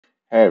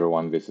Hey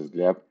everyone, this is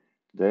Gleb.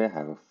 Today I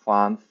have a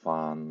fun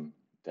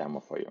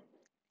demo for you.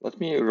 Let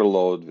me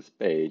reload this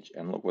page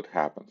and look what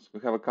happens. We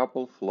have a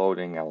couple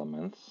floating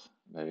elements.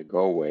 They go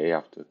away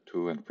after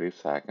 2 and 3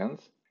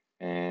 seconds.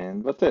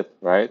 And that's it,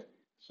 right?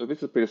 So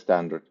this is pretty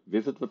standard.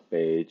 Visit the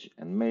page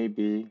and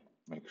maybe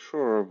make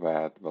sure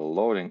that the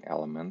loading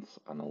elements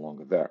are no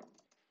longer there.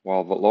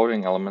 While the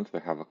loading elements, we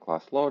have a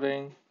class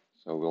loading.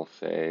 So we'll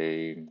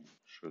say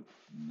should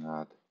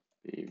not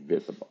be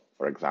visible,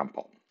 for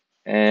example.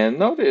 And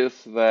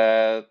notice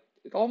that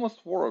it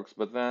almost works,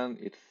 but then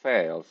it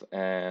fails.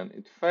 And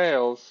it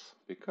fails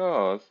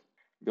because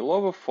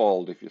below the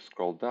fold, if you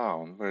scroll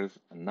down, there is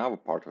another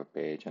part of the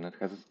page and it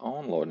has its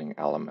own loading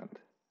element.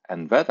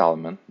 And that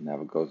element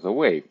never goes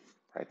away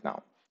right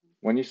now.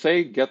 When you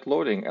say get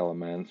loading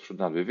elements should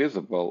not be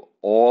visible,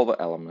 all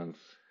the elements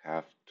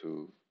have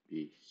to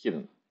be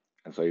hidden.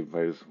 And so if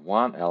there is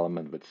one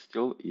element that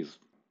still is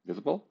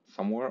visible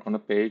somewhere on a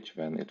page,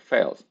 then it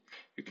fails.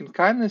 You can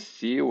kind of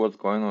see what's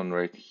going on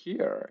right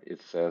here.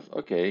 It says,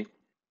 okay,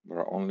 there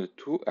are only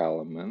two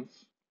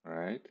elements,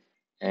 right?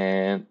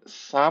 And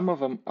some of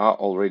them are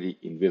already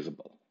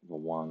invisible, the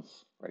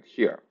ones right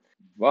here.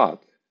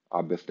 But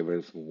obviously there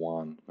is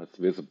one that's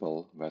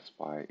visible, that's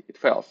why it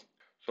fails.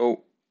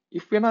 So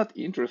if we're not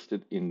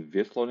interested in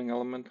this loading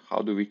element, how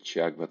do we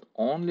check that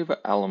only the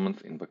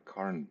elements in the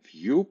current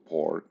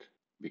viewport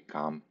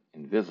become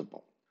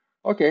invisible?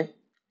 Okay,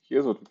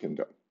 here's what we can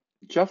do.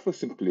 Just for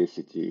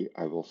simplicity,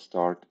 I will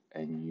start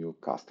a new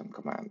custom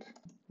command.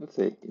 Let's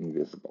say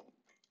invisible.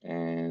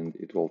 And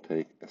it will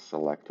take a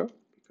selector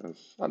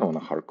because I don't want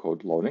to hard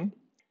code loading.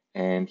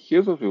 And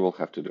here's what we will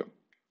have to do.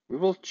 We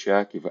will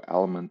check if the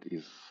element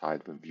is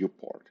inside the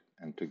viewport.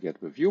 And to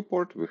get the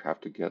viewport, we have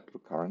to get the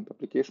current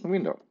application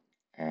window.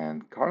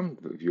 And current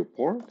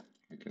viewport,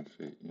 you can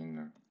say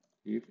inner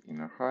if,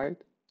 inner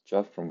height,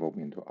 just from the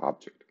window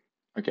object.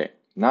 Okay,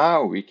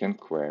 now we can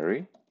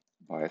query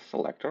by a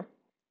selector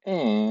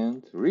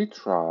and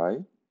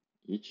retry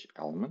each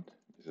element.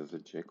 This is a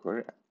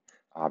jQuery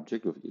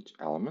object with each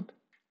element.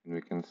 And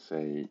we can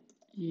say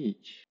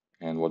each.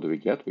 And what do we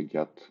get? We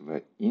get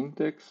the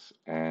index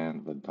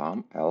and the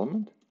DOM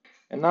element.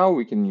 And now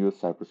we can use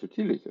Cypress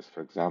utilities.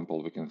 For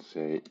example, we can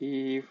say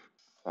if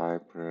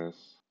Cypress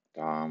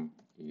DOM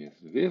is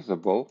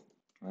visible,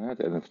 right?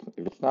 And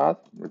if it's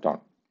not, we're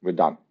done. We're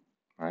done.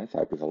 Right?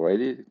 Cypress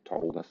already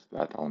told us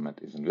that element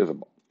is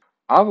invisible.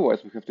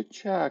 Otherwise, we have to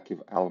check if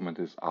element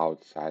is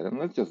outside, and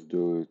let's just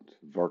do it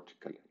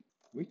vertically.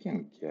 We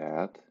can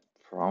get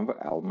from the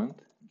element,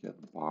 get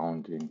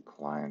bounding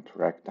client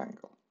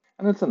rectangle.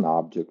 And it's an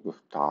object with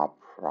top,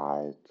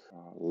 right,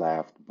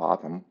 left,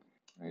 bottom,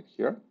 right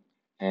here.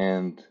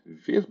 And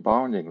this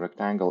bounding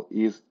rectangle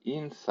is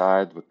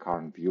inside the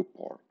current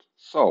viewport.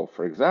 So,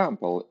 for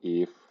example,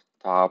 if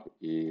top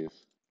is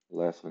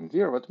less than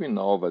 0, but we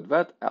know that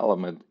that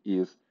element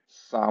is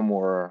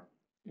somewhere,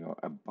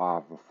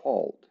 above the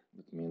fold.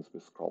 That means we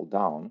scroll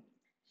down,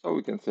 so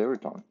we can say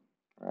return,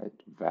 right?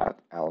 That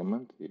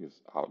element is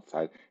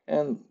outside,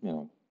 and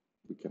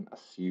we can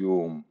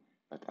assume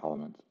that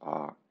elements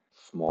are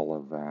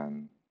smaller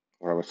than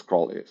wherever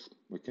scroll is.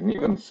 We can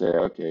even say,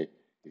 okay,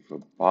 if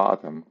the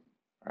bottom,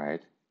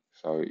 right?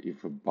 So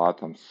if the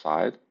bottom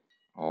side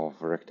of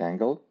a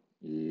rectangle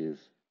is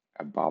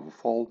above the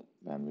fold,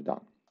 then we're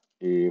done.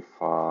 If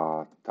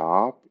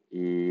top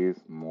is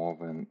more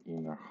than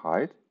inner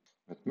height,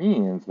 that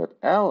means that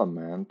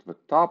element, the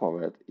top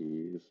of it,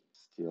 is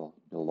still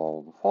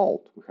below the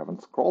fold. We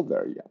haven't scrolled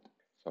there yet,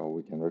 so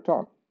we can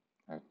return.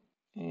 Right?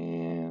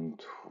 And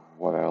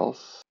what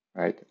else?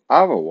 Right?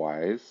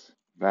 Otherwise,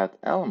 that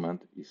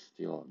element is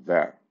still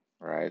there.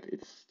 Right?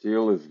 It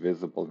still is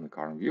visible in the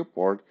current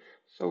viewport,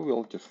 so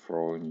we'll just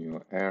throw a new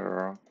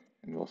error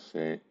and we'll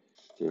say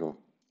still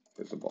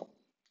visible.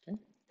 Okay?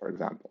 For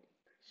example.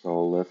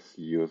 So let's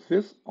use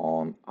this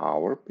on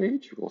our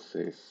page. We'll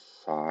say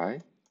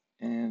sci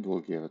and we'll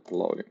give it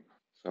loading.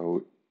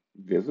 So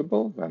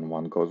visible, then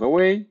one goes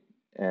away,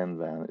 and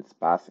then it's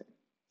passing,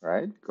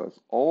 right? Because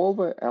all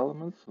the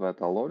elements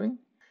that are loading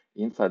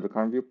inside the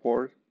current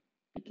viewport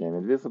became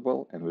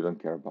invisible, and we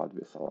don't care about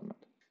this element.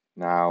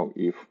 Now,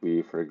 if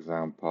we, for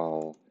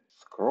example,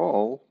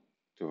 scroll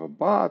to the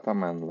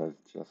bottom, and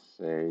let's just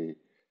say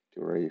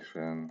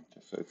duration,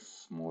 just so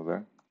it's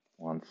smoother,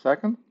 1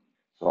 second.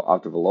 So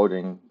after the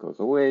loading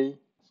goes away,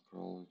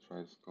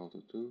 try to scroll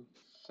to 2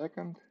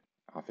 seconds.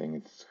 I think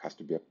it has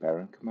to be a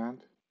parent command.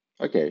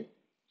 Okay,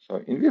 so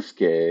in this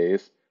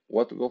case,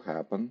 what will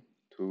happen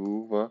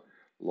to the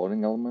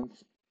loading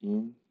elements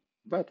in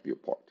that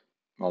viewport?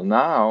 Well,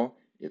 now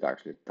it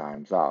actually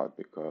times out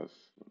because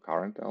the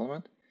current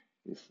element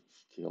is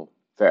still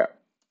there.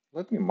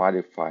 Let me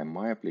modify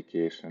my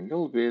application a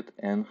little bit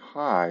and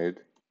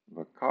hide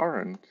the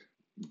current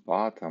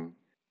bottom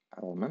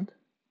element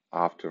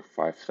after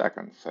 5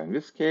 seconds. So in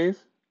this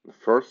case, the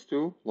first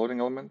two loading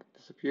elements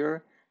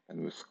disappear,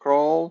 and we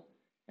scroll,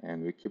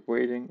 and we keep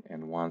waiting,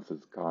 and once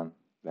it's gone,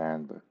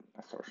 then the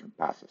assertion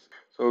passes.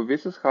 So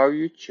this is how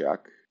you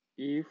check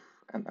if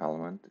an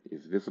element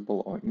is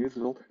visible or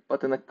invisible,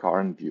 but in a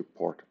current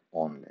viewport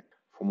only.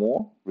 For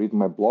more, read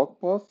my blog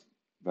post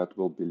that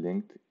will be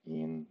linked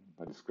in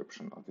the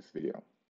description of this video.